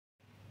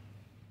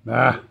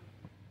Ah.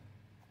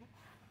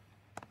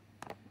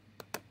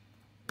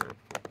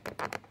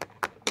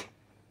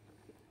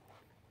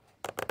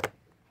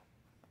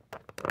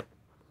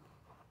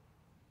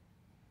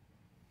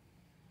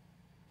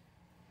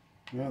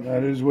 Yeah,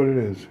 that is what it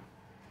is.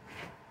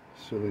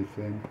 Silly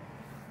thing.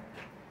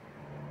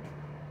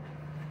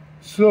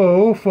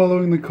 So,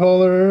 following the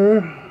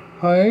collar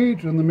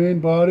height on the main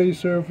body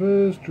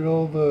surface,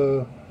 drill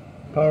the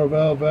power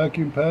valve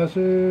vacuum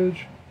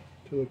passage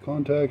till it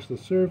contacts the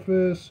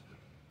surface.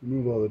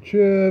 Remove all the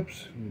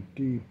chips,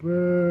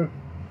 deeper.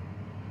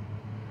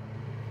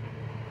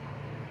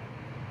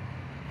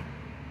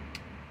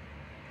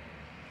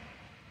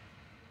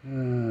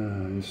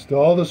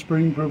 Install the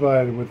spring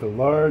provided with the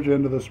large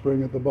end of the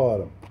spring at the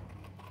bottom.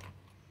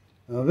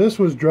 Now this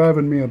was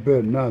driving me a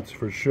bit nuts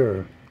for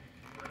sure.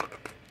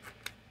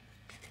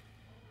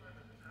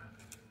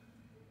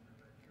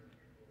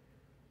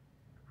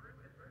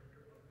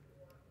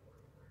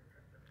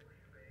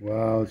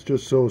 Wow, it's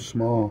just so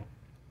small.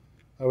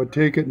 I would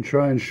take it and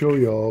try and show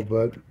you all,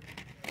 but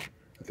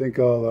I think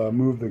I'll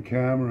move the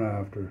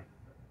camera after.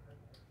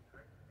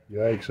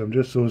 Yikes, I'm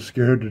just so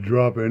scared to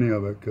drop any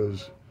of it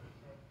because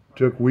it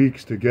took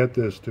weeks to get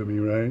this to me,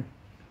 right?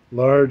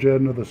 Large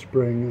end of the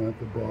spring at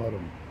the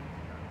bottom.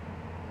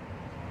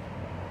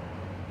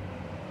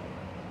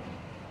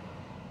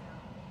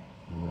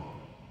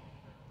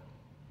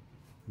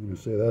 I'm going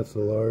to say that's the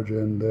large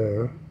end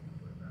there.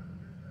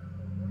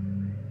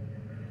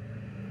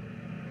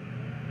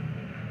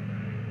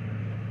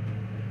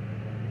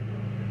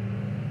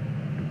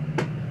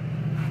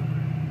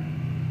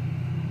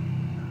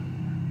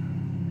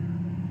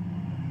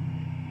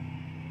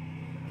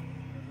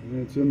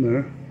 And it's in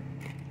there.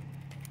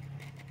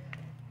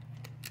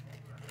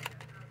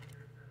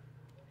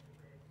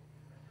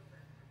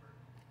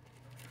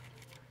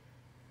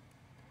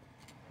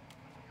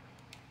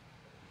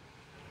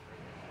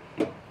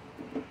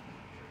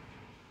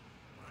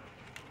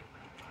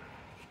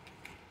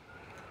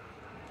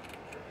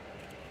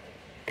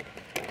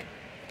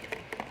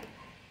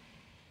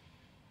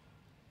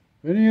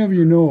 Any of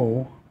you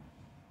know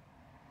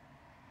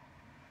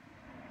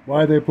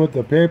why they put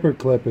the paper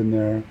clip in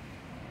there?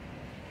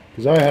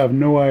 Because I have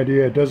no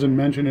idea. It doesn't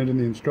mention it in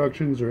the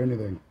instructions or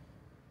anything.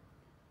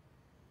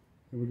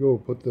 Here we go.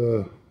 Put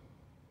the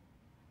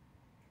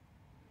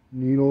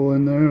needle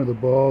in there, the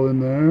ball in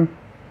there.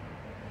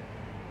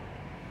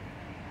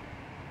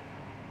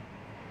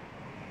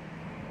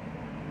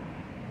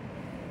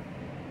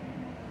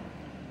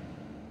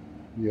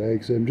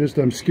 Yikes,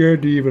 I'm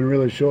scared to even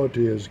really show it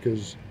to you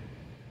because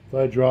if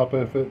I drop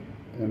it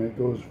and it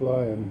goes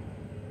flying,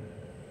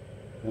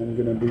 I'm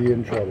going to be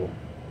in trouble.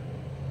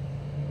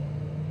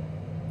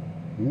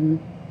 It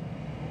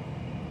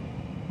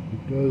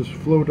does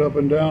float up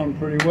and down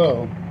pretty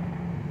well.